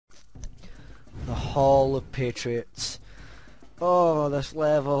Hall of Patriots. Oh, this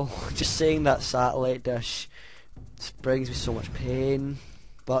level. Just saying that satellite dish brings me so much pain.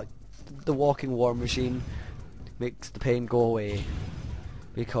 But the walking war machine makes the pain go away.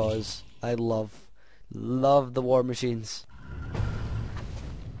 Because I love the war machines.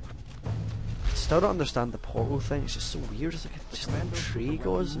 Still don't understand the portal thing. It's just so weird. It's like just like a tree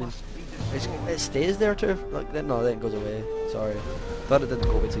goes. I mean, it stays there too. Like no, then it goes away. Sorry, thought it didn't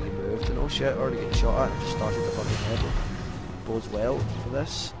go away till you moved. And oh shit, already getting shot at. I just started the fucking head. Bodes well for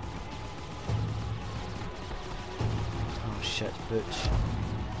this. Oh shit, butch.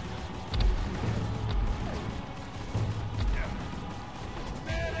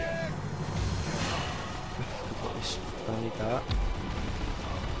 I need that.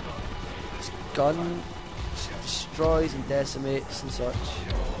 This gun destroys and decimates and such.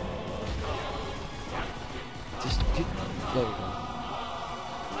 Just there we go.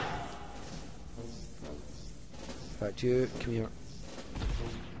 Right, you come here.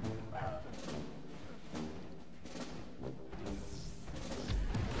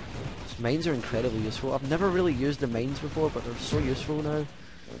 These mines are incredibly useful. I've never really used the mines before, but they're so useful now.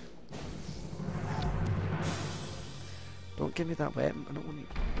 Don't give me that weapon. I don't want it.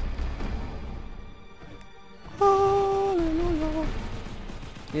 Hallelujah.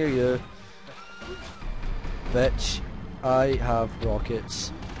 Here you. Bitch. I have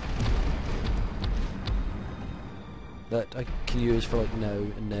rockets that I can use for like now,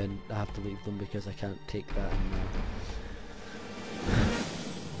 and then I have to leave them because I can't take that in now.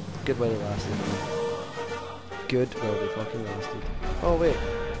 Good while they lasted. Good while they fucking lasted. Oh wait.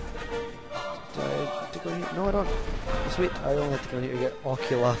 Do I have to go here? No, I don't. Sweet, I only have to go here to get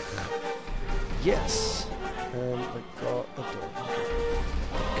Ocula. Yes! I got a door.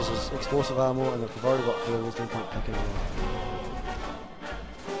 Because there's explosive ammo, and if I've already got fuel, there's no point picking it up.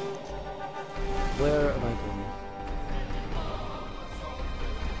 Where am I going?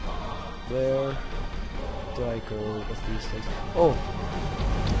 Where do I go with these things? Oh!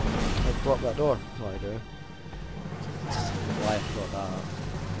 I blocked that door. That's what I do. Why I forgot that.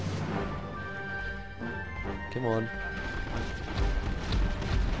 Come on.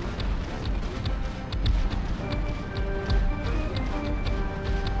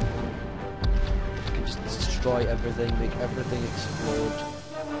 You can just destroy everything, make everything explode.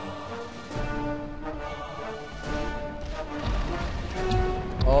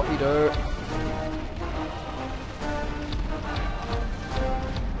 Oh, you do.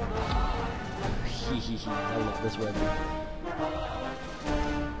 Hehehe, I love this weapon.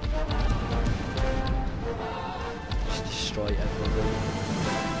 Destroy everything.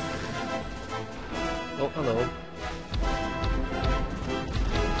 Oh, hello.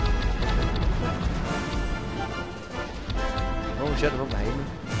 Oh shit, they're not behind me.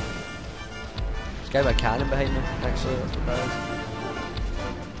 There's a guy with a cannon behind me, actually, that's what that is.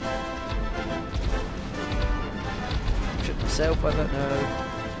 Shoot myself with it now.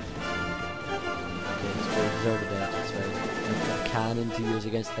 Okay, let's go, he's already dead, that's fine. I've got a cannon to use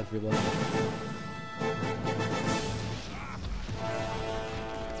against everyone.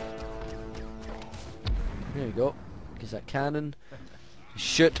 There you go. Use that cannon.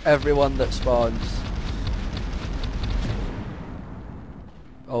 Shoot everyone that spawns.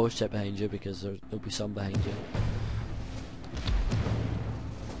 Always check behind you because there'll be some behind you.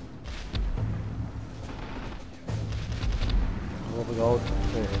 Oh my god,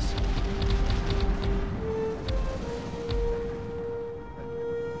 there it is.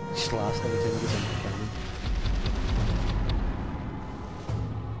 Just last every time you get something cannon.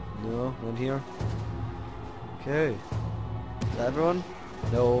 No, none here. Okay. Is that everyone?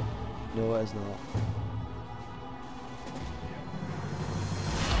 No. No, it is not.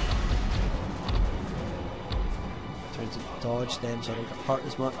 Trying to dodge them so I don't get hurt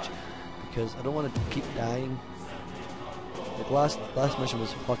as much because I don't want to keep dying. Like last mission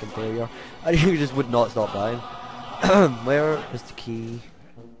was a fucking failure. I just would not stop dying. Where is the key?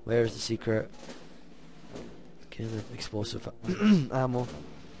 Where is the secret? Okay, the explosive ammo.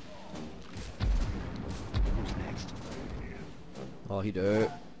 Oh, he do. Is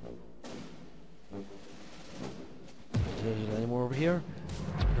there any more over here?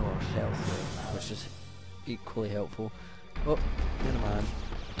 No, health, which is equally helpful. Oh, and a man.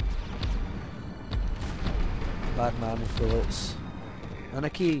 Bad man with bullets. And a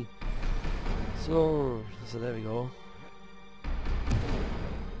key. So there we go.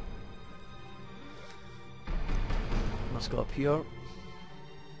 Let's go up here.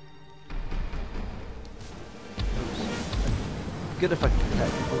 Good if I can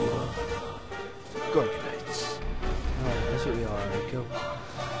attack people. Gorgonites. Oh, that's what we are. Cool.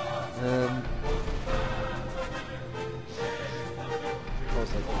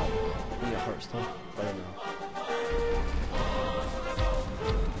 hurts though. I don't know.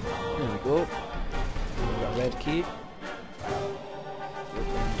 There we go. We've got a red key.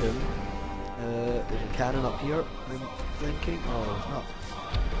 There's a cannon up here. I'm thinking. Oh, it's not.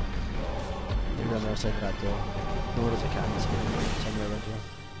 Maybe on the other side of that door. No, there's a cannon somewhere around here.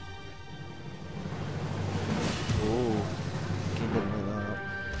 Oh, game didn't like that.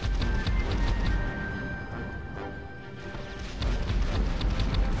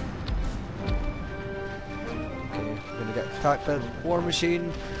 Okay, we're gonna get attacked by the war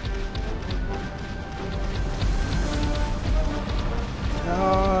machine.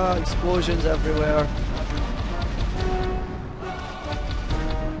 Ah, explosions everywhere.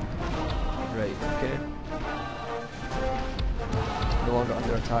 Right, okay. No longer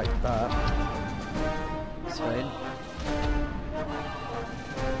under attack with that. It's fine.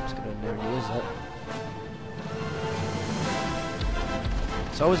 Just gonna never use it.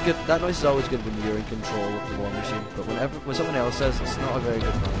 It's always good. That noise is always good when you're in control of the war machine, but when someone else says, it's not a very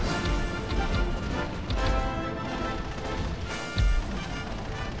good noise.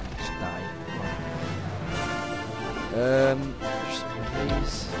 Just die. There's some of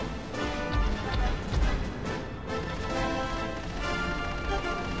these.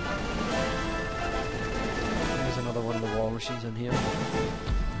 There's another one of the war machines in here.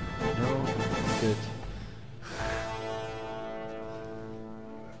 No, good.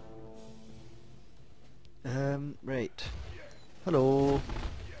 Right. Hello.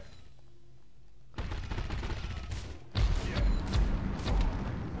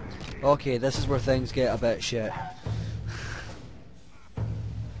 Okay, this is where things get a bit shit.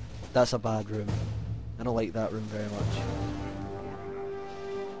 That's a bad room. I don't like that room very much.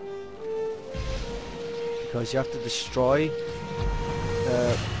 Because you have to destroy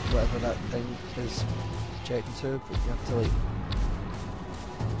whatever that thing is projecting to, but you have to like...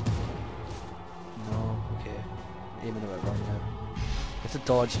 No, okay. Aiming a bit wrong now. You have to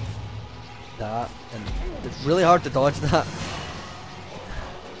dodge that, and it's really hard to dodge that.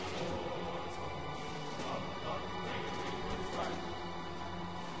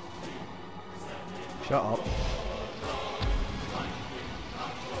 Shut up.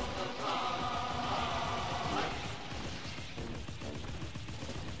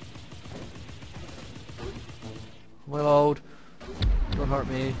 My lord, don't hurt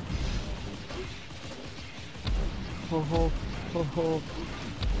me. Ho ho, ho ho.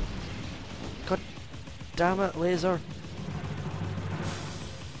 God damn it, laser.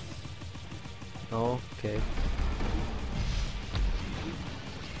 Oh, okay.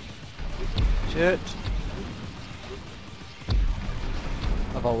 Shit.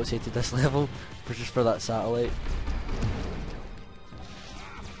 I've always hated this level, just for that satellite.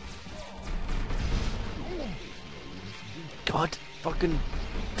 God fucking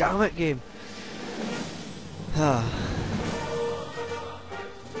damn it, game.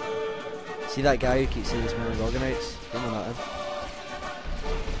 See that guy who keeps saying he's smelling organites? Bring him at him.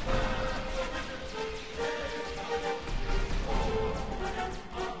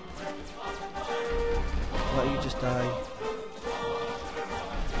 Let you just die.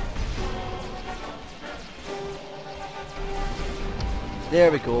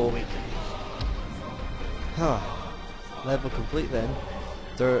 There we go. Level complete then.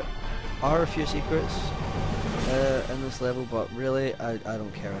 There are a few secrets in this level, but really I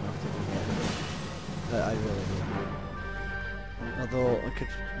don't care enough to go get it. I really don't. Although I could...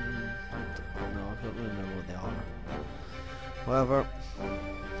 no, I don't really remember what they are. Whatever.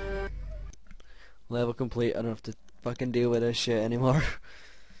 Level complete, I don't have to fucking deal with this shit anymore.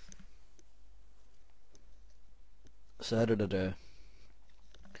 So how did I do?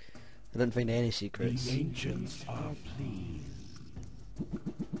 I didn't find any secrets. The ancients are pleased.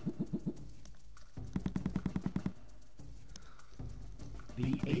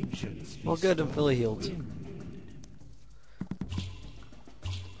 The ancients. Oh good, I'm fully healed.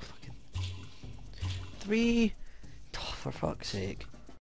 Fucking 3. Oh, for fuck's sake.